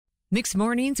Mixed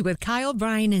Mornings with Kyle,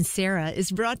 Brian, and Sarah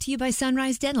is brought to you by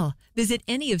Sunrise Dental. Visit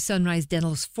any of Sunrise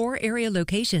Dental's 4 area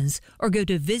locations or go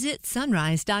to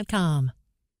visitsunrise.com.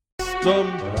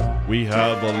 We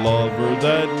have a lover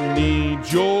that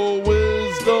needs your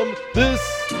wisdom.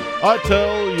 This I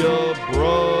tell ya,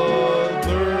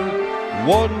 brother.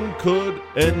 One could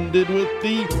end it with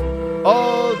the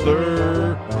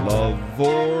other. Love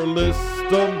or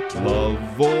list 'em,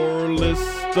 love or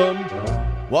list 'em.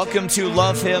 Welcome to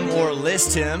Love Him or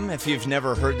List Him. If you've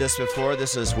never heard this before,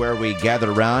 this is where we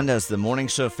gather around as the morning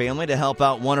show family to help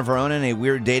out one of our own in a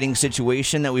weird dating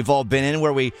situation that we've all been in,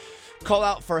 where we call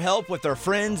out for help with our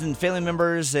friends and family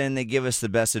members, and they give us the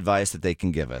best advice that they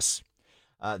can give us.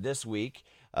 This week,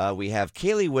 we have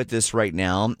Kaylee with us right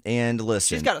now, and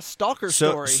listen. She's got a stalker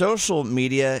story. Social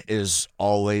media is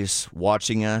always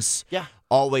watching us,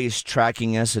 always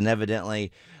tracking us, and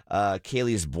evidently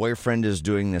Kaylee's boyfriend is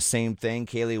doing the same thing.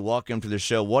 Kaylee, welcome to the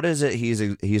show. What is it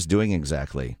he's doing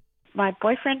exactly? My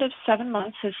boyfriend of 7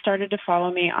 months has started to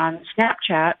follow me on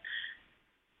Snapchat,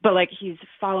 but he's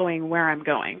following where I'm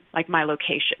going, my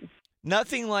location.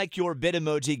 Nothing like your bit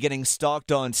emoji getting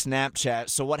stalked on Snapchat.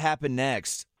 So what happened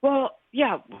next? Well,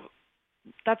 yeah,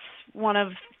 that's one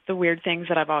of the weird things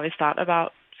that I've always thought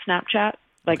about Snapchat,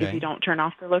 if you don't turn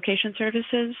off the location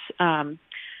services.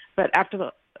 But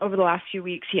over the last few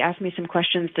weeks, he asked me some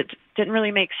questions that didn't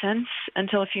really make sense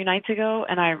until a few nights ago,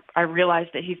 and I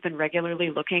realized that he's been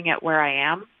regularly looking at where I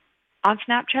am on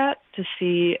Snapchat to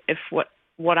see if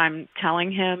what I'm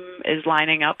telling him is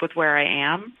lining up with where I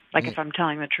am, if I'm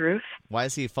telling the truth. Why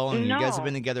is he following you? You guys have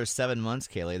been together 7 months,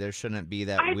 Kaylee. There shouldn't be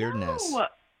that weirdness. Know.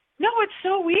 No, it's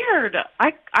so weird.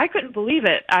 I couldn't believe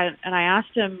it. I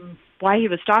asked him why he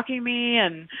was stalking me,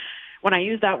 and when I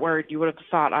used that word, you would have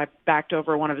thought I backed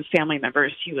over one of his family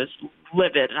members. He was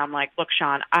livid, and I'm like, look,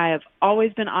 Sean, I have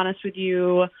always been honest with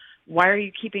you. Why are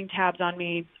you keeping tabs on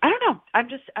me? I don't know.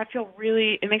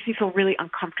 It makes me feel really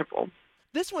uncomfortable.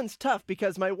 This one's tough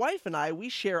because my wife and we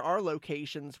share our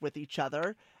locations with each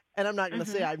other. And I'm not going to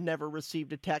say I've never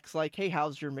received a text like, hey,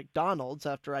 how's your McDonald's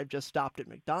after I've just stopped at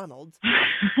McDonald's.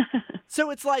 So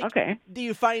it's do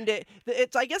you find I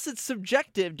guess it's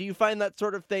subjective. Do you find that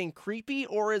sort of thing creepy,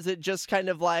 or is it just kind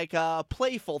of like a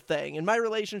playful thing? In my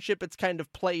relationship, it's kind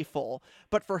of playful.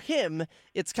 But for him,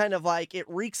 it's kind of like it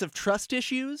reeks of trust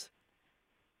issues.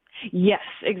 Yes,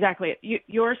 exactly.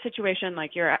 Your situation,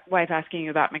 your wife asking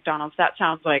you about McDonald's, that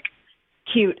sounds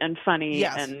cute and funny.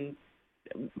 Yes. And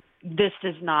this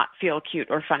does not feel cute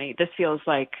or funny. This feels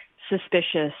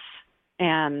suspicious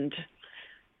and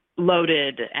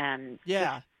loaded and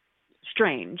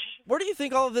strange. Where do you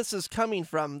think all of this is coming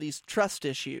from, these trust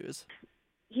issues?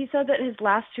 He said that his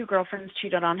last 2 girlfriends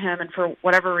cheated on him, and for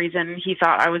whatever reason, he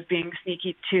thought I was being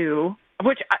sneaky too,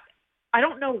 which I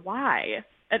don't know why.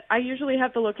 I usually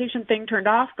have the location thing turned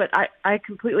off, but I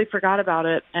completely forgot about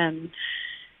it. And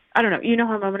I don't know. You know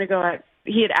how a moment ago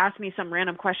he had asked me some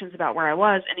random questions about where I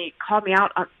was, and he called me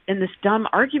out in this dumb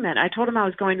argument. I told him I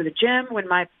was going to the gym when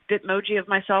my Bitmoji of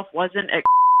myself wasn't at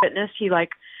fitness. He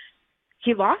lost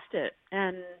it.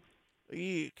 And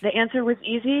Eek. The answer was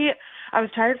easy. I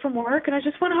was tired from work, and I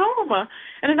just went home.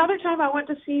 And another time I went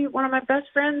to see one of my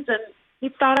best friends, and he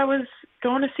thought I was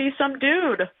going to see some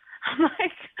dude. I'm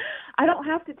I don't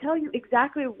have to tell you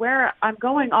exactly where I'm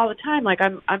going all the time.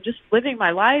 I'm just living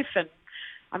my life, and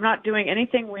I'm not doing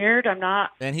anything weird. I'm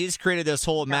not. And he's created this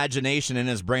whole imagination in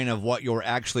his brain of what you're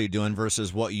actually doing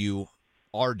versus what you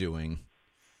are doing.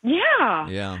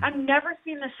 Yeah. I've never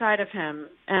seen this side of him,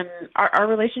 and our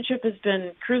relationship has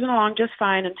been cruising along just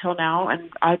fine until now,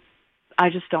 and I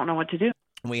just don't know what to do.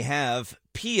 We have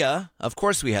Pia. Of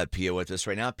course we have Pia with us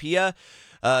right now. Pia,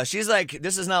 she's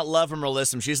this is not Love Him or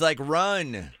List Him. She's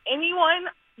run. Any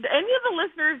of the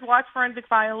listeners watch Forensic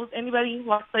Files? Anybody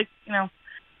watch,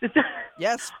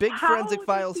 Yes, big Forensic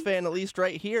Files fan, at least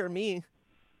right here, me.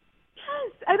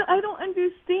 Yes, I don't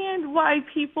understand why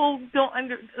people don't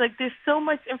there's so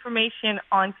much information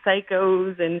on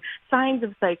psychos and signs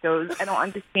of psychos. I don't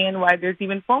understand why there's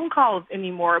even phone calls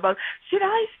anymore about, should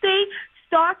I stay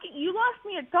stalking? You lost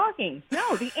me at stalking.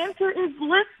 No, the answer is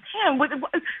list him.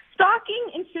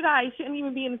 Stalking and shouldn't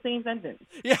even be in the same sentence.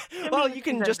 Yeah, well, you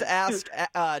can just ask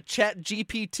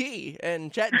ChatGPT,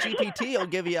 and ChatGPT will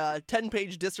give you a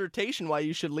 10-page dissertation why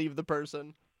you should leave the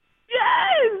person.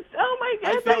 Yes! Oh, my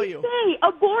God. I feel you. Say,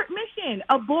 abort mission.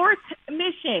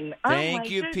 Thank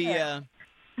you, Pia.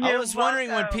 I was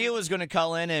wondering when Pia was going to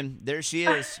call in, and there she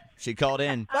is. She called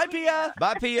in. Bye, Pia.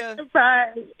 Bye, Pia.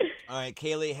 Bye. All right,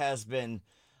 Kaylee has been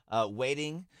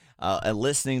waiting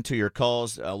listening to your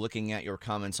calls, looking at your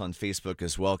comments on Facebook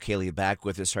as well. Kaylee back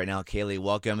with us right now. Kaylee,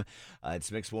 welcome.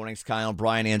 It's Mixed Mornings, Kyle,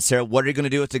 Brian, and Sarah. What are you going to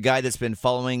do with the guy that's been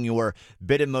following your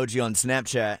Bitmoji on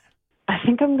Snapchat? I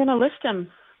think I'm going to list him.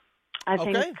 I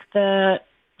think I'm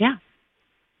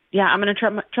going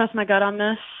to trust my gut on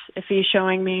this. If he's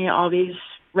showing me all these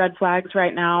red flags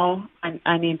right now,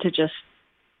 I need to just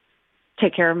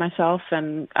take care of myself,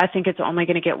 and I think it's only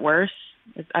going to get worse.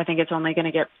 I think it's only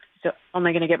going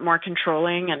to get more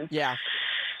controlling. And yeah.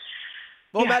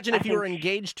 Well, imagine if you were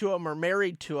engaged to him or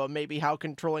married to him, maybe how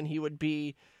controlling he would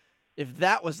be if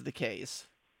that was the case.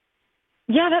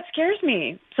 Yeah, that scares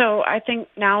me. So I think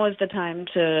now is the time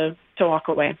to walk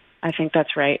away. I think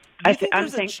that's right. I'm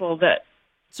thankful that...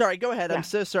 Sorry, go ahead. Yeah. I'm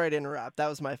so sorry to interrupt. That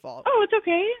was my fault. Oh, it's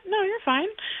okay. No, you're fine.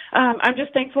 I'm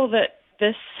just thankful that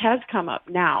this has come up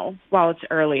now while it's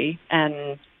early.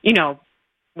 And,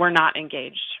 we're not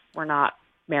engaged. We're not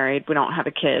married. We don't have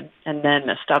a kid. And then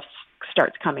the stuff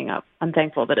starts coming up. I'm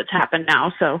thankful that it's happened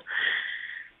now. So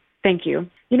thank you.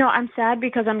 I'm sad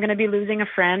because I'm going to be losing a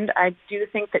friend. I do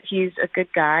think that he's a good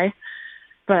guy,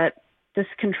 but this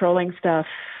controlling stuff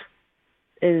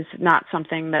is not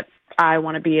something that I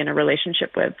want to be in a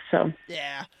relationship with. So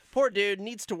yeah, poor dude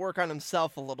needs to work on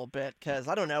himself a little bit, because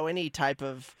I don't know any type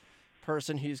of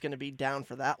person who's going to be down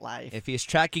for that life. If he's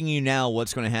tracking you now,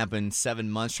 what's going to happen 7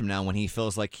 months from now when he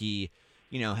feels like he,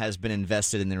 has been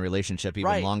invested in the relationship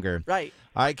even longer? Right.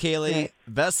 All right, Kaylee,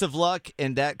 best of luck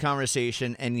in that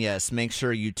conversation. And yes, make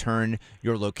sure you turn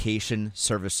your location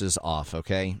services off,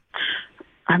 okay?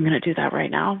 I'm going to do that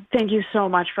right now. Thank you so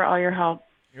much for all your help.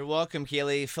 You're welcome,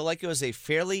 Kaylee. I feel like it was a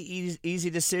fairly easy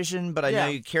decision, but I know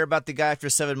you care about the guy for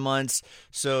 7 months,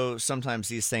 so sometimes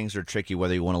these things are tricky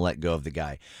whether you want to let go of the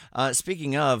guy.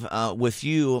 Speaking of, with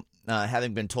you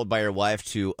having been told by your wife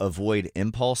to avoid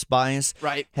impulse buys,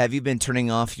 right? Have you been turning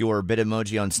off your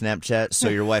Bitmoji on Snapchat so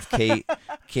your wife Kate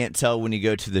can't tell when you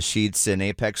go to the Sheetz in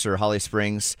Apex or Holly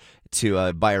Springs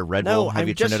to buy a Red Bull? Have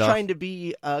you turned it off? I'm just trying to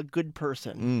be a good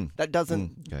person that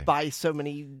doesn't buy so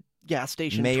many gas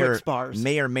station Twix bars.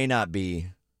 May or may not be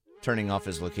turning off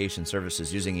his location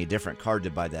services, using a different card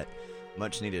to buy that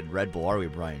much-needed Red Bull. Are we,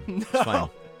 Brian? No. It's fine.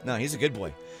 No, he's a good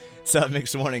boy. So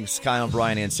Mixed Mornings, Kyle,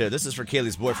 Brian, and Sarah. This is for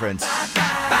Kaylee's boyfriends.